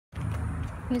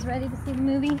Who's ready to see the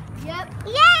movie? Yep.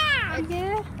 Yeah!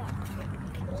 Yeah?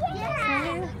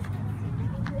 Yeah!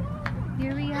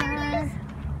 Here we are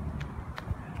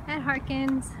at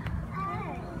Harkins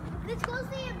Let's go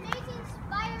see Amazing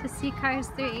Spider-Man. to see Cars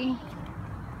 3.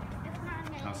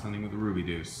 House hunting with the Ruby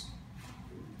Deuce.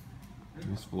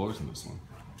 Nice floors in this one.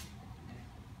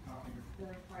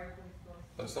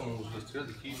 Someone was just here,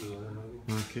 the key to it.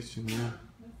 The kitchen, yeah.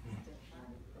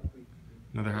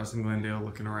 Another house in Glendale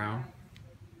looking around.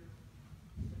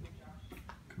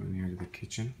 Coming here to the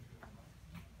kitchen.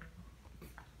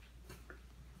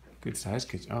 Good size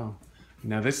kitchen. Oh.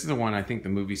 Now this is the one I think the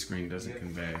movie screen doesn't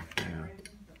convey. Yeah.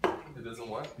 It doesn't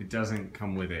what? It doesn't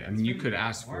come with it. I mean, you could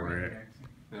ask for it.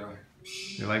 Yeah.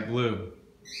 They like blue.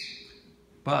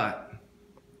 But,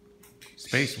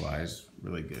 space-wise,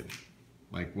 really good.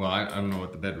 Like, well, I don't know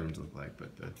what the bedrooms look like,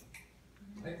 but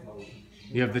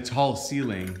you have the tall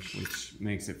ceiling, which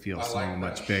makes it feel so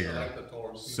much bigger.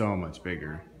 So much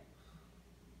bigger.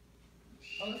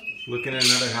 Looking at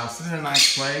another house. This is a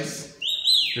nice place.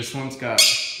 This one's got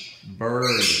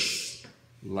birds.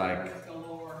 Like,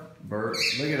 birds.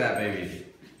 Look at that baby.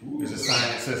 There's a sign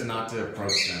that says not to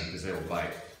approach them because they will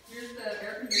bite. Here's the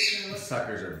air conditioner. The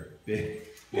suckers are big.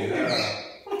 Yeah.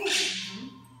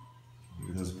 Look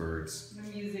at those birds. The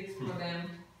music's for them.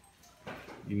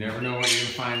 You never know what you're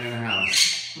gonna find in a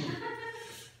house.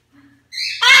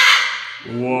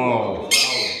 Whoa.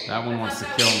 That one wants to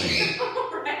kill me.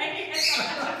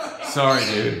 Sorry,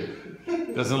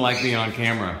 dude. Doesn't like being on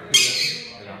camera.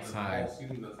 Outside.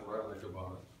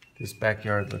 This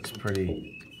backyard looks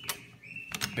pretty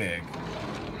big. Oh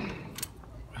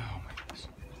my goodness.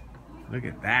 Look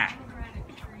at that.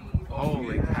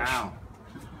 Holy cow.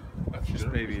 This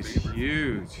baby is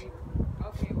huge.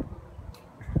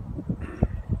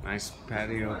 Nice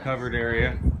patio covered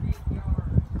area. Look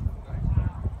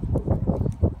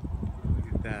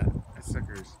at that. That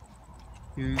sucker's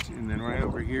huge. And then right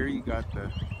over here you got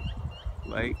the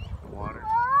lake, the water.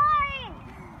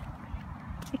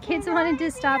 The kids wanted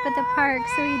to stop at the park,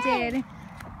 so he did.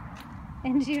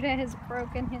 And Judah has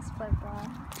broken his flip-flop.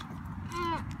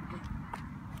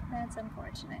 That's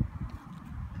unfortunate.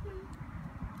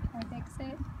 Can I fix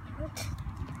it?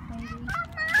 Maybe.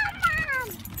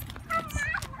 It's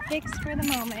fixed for the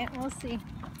moment. We'll see.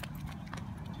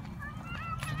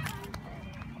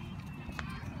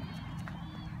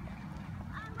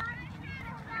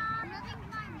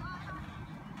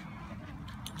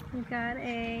 We've got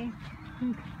a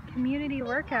community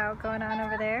workout going on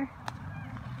over there.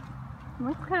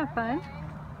 Looks kind of fun.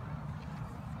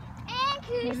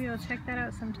 Maybe we'll check that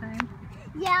out sometime.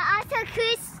 Yeah, I saw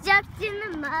Chris jumped in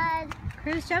the mud.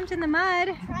 Cruz jumped in the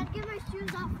mud. Trying to get my shoes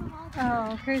off from all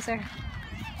the Oh, Cruiser.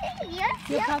 Yes,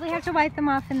 You'll yes. probably have to wipe them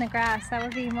off in the grass. That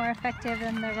would be more effective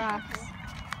than the rocks.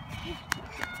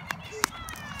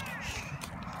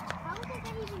 How would I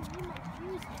even do my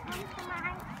shoes?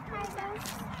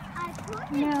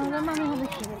 No, let mommy hold the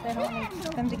shoes. I don't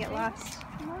want them to get lost.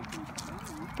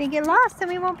 If they get lost, then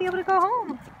we won't be able to go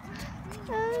home.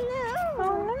 Oh no.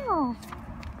 Oh no.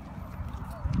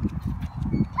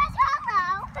 That's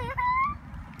hello.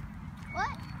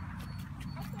 What?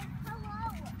 I said hello.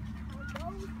 Hello,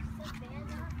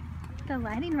 Savannah. The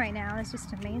lighting right now is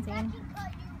just amazing.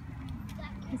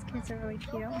 These kids are really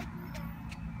cute. I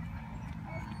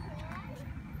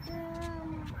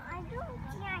don't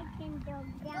think I can go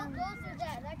down. What goes to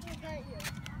that? That can cut you.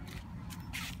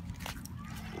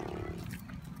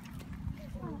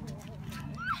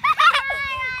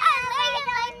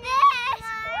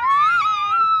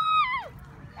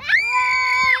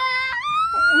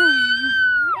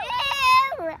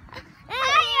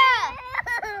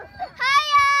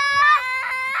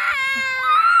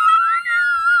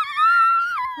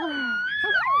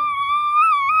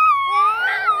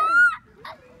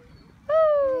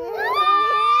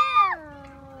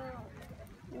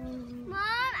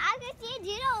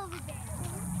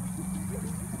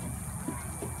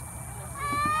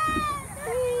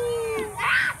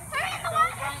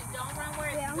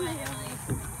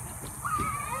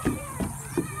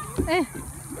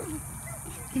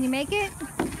 Can you make it?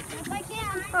 If I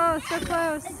can. Oh, so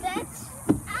close. I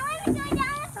want to go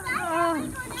down the slide. I want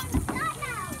to go down the slide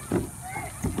now.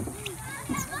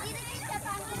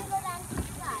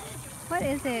 What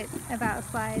is it about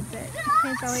slides that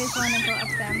kids always want to go up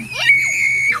them?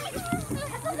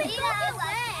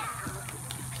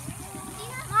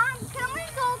 Mom, can we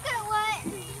go get wet?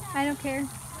 I don't care.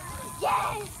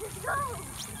 Yes, let's go.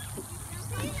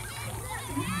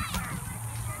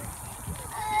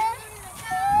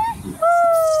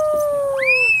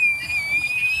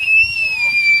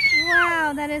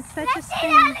 Wow, that is such a Let's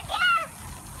spin. get out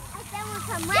again.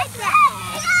 Come like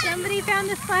that. Somebody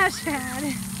found a splash pad.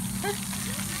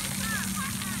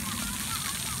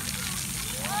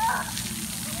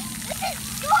 This is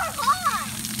so hot.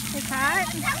 It's hot?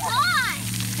 It's hot.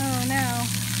 Oh no.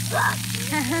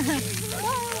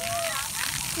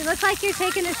 You look like you're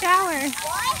taking a shower.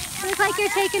 What? You look like you're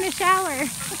taking a shower.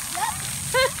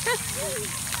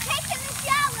 Taking a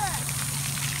shower.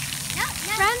 No,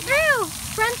 no. Run through!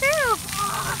 Run through!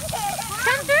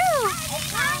 Come through!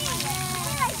 It's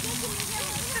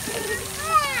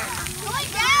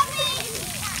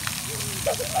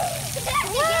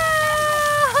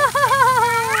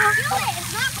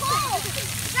not cold.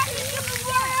 It's not super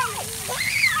warm.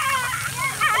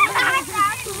 That's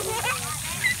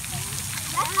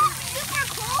not super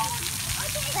cold, but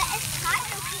it's kind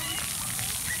of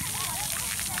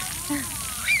cool.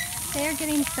 They're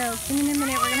getting soaked. In a minute,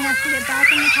 we're going to have to get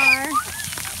back in the car.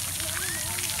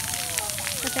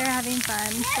 But they're having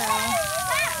fun, so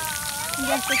I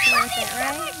guess it's worth it,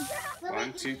 right?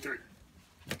 1, 2, 3.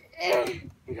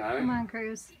 You got it? Come on,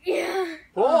 Cruz.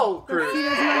 Pull, Cruz. see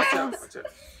those Watch out. muscles. Watch out.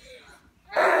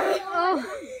 Oh.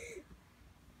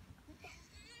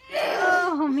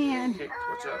 Oh, man. Okay,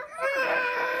 watch out.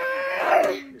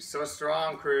 You're so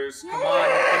strong, Cruz. Come on,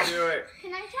 you can do it.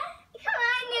 Can I try? Come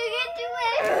on, you can do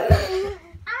it.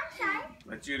 I'm sorry.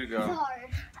 Let Judah It's go. hard.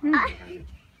 Mm.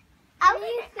 I'll be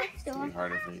It's gonna be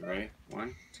harder for you. Ready?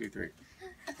 1, 2, 3.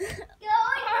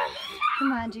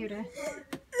 Come on, Judah.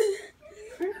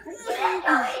 I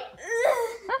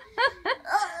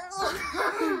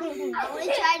want to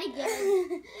try it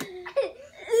again.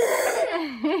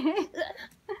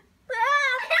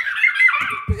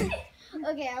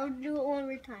 Okay, I'll do it one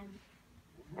more time.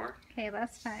 More. Okay,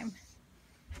 last time.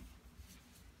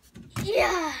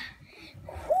 Yeah.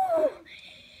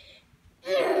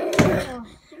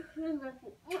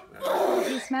 Oh,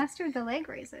 he's mastered the leg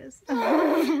raises. Yep,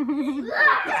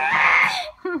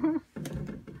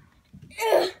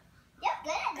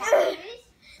 good.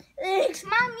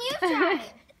 Mom, you try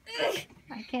it.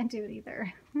 I can't do it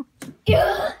either.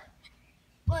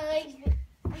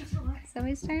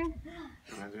 Zoe's turn?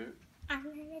 Wanna do it? I'm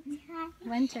gonna try.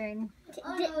 One turn. This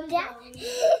You're got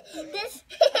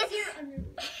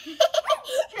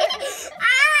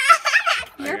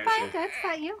fine. you. That's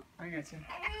got you. I got you.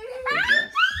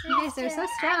 You guys are so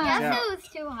strong. Yeah. That was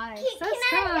too hard. So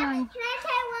strong. Can I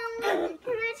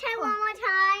try one more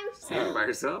time? Stand by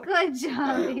yourself. Good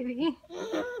job, baby.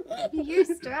 You're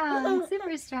strong.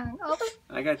 Super strong. Oh.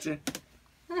 I got you.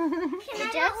 Can I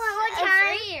do it one more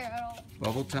time?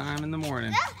 Bubble time in the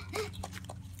morning.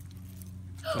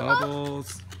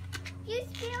 Bubbles. You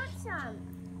spilled some.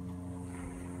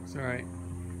 It's alright.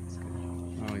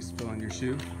 Oh, he's spilling your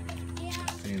shoe? Yeah.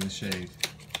 Stay in the shade.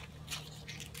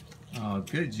 Oh,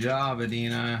 good job,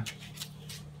 Adina.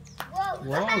 Whoa.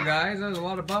 Whoa, guys, there's a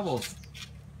lot of bubbles.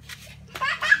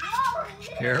 Whoa.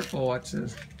 Careful, watch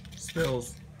this.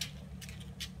 Spills.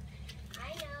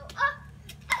 I know.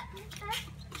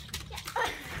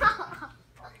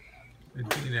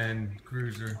 Adina and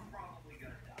Cruz are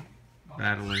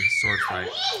battling sword fight.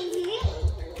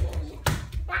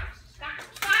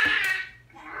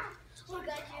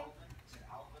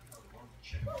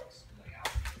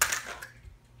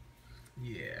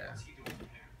 Yeah.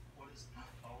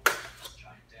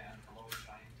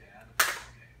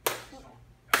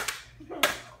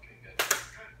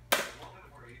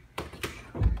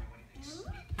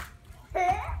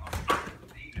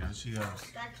 There she goes.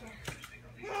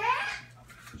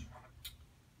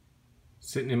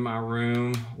 Sitting in my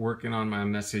room, working on my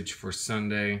message for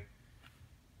Sunday.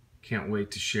 Can't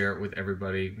wait to share it with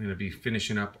everybody. I'm going to be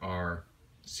finishing up our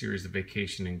series of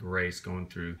Vacation in Grace, going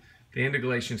through the end of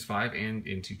Galatians 5 and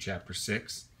into chapter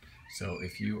 6. So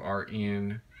if you are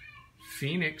in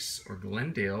Phoenix or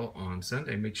Glendale on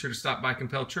Sunday, make sure to stop by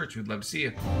Compel Church. We'd love to see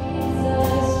you.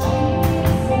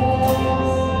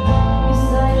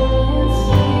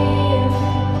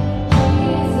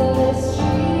 Jesus.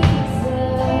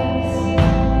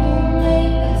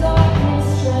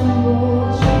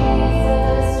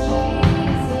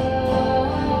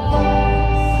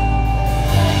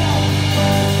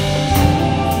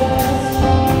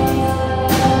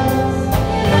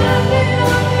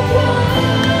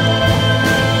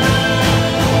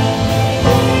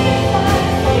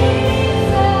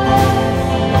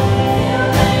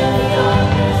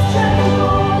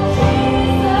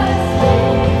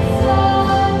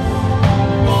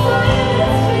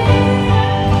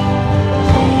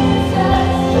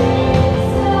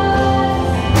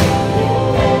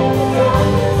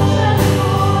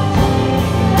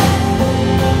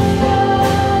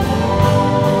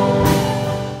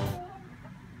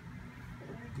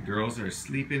 The girls are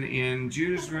sleeping in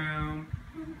Judah's room.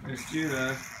 There's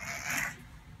Judah.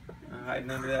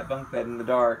 Hiding under that bunk bed in the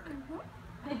dark.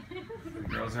 The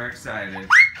girls are excited.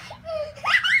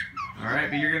 Alright,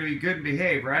 but you're going to be good and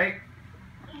behave, right?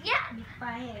 Yeah. Be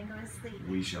quiet and go to sleep.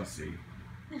 We shall see.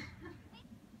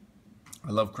 I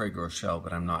love Craig Rochelle,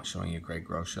 but I'm not showing you Craig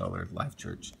Rochelle or Life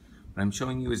Church. What I'm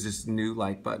showing you is this new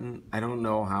like button. I don't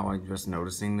know how I'm just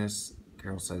noticing this.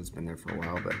 Carol said it's been there for a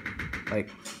while, but like,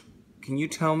 can you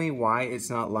tell me why it's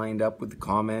not lined up with the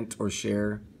comment or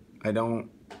share? I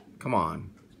don't, come on,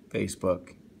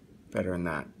 Facebook, better than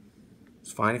that.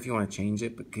 It's fine if you want to change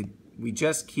it, but could we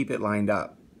just keep it lined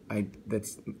up?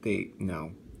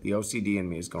 No, the OCD in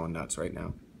me is going nuts right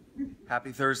now.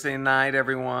 Happy Thursday night,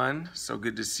 everyone. So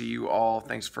good to see you all.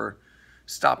 Thanks for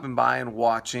stopping by and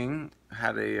watching.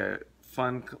 Had a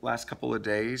fun last couple of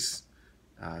days.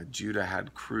 Judah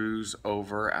had Cruz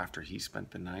over after he spent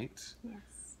the night. Yes.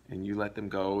 And you let them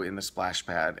go in the splash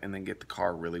pad and then get the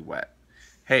car really wet.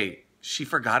 Hey, she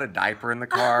forgot a diaper in the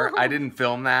car. I didn't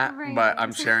film that, Right. but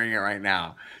I'm sharing it right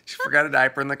now. She forgot a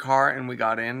diaper in the car and we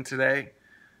got in today.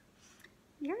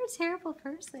 You're a terrible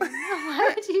person.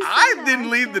 Why would you say I that? didn't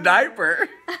leave the diaper.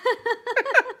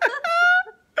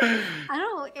 I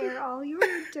don't air all your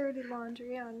dirty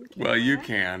laundry on camera. Well, you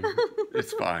can.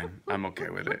 It's fine. I'm okay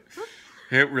with it.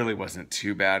 It really wasn't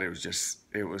too bad. It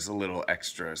was a little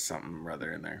extra something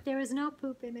rather in there. There was no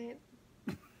poop in it.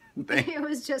 It It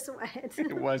was just wet.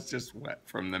 was just wet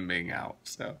from them being out.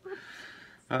 So,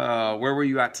 where were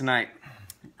you at tonight?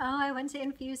 Oh, I went to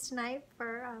Infuse tonight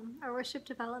for our worship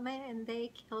development, and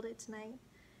they killed it tonight.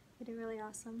 They did really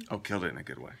awesome. Oh, killed it in a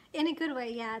good way. In a good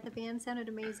way, yeah. The band sounded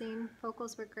amazing.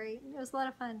 Vocals were great. It was a lot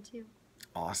of fun, too.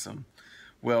 Awesome.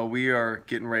 Well, we are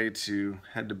getting ready to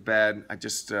head to bed. I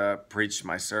just preached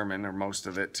my sermon, or most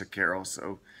of it, to Carol.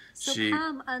 So she,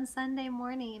 come on Sunday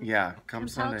morning. yeah, come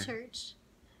Compel Sunday, Church.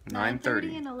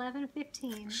 9:30. and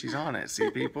 11:15. She's on it. See,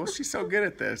 people, she's so good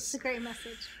at this. It's a great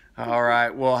message. All right.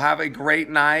 Well, have a great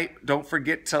night. Don't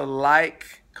forget to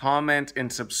like, comment,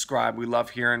 and subscribe. We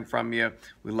love hearing from you.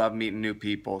 We love meeting new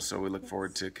people. So we look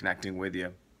forward to connecting with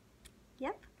you.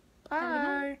 Yep.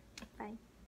 Bye. Bye.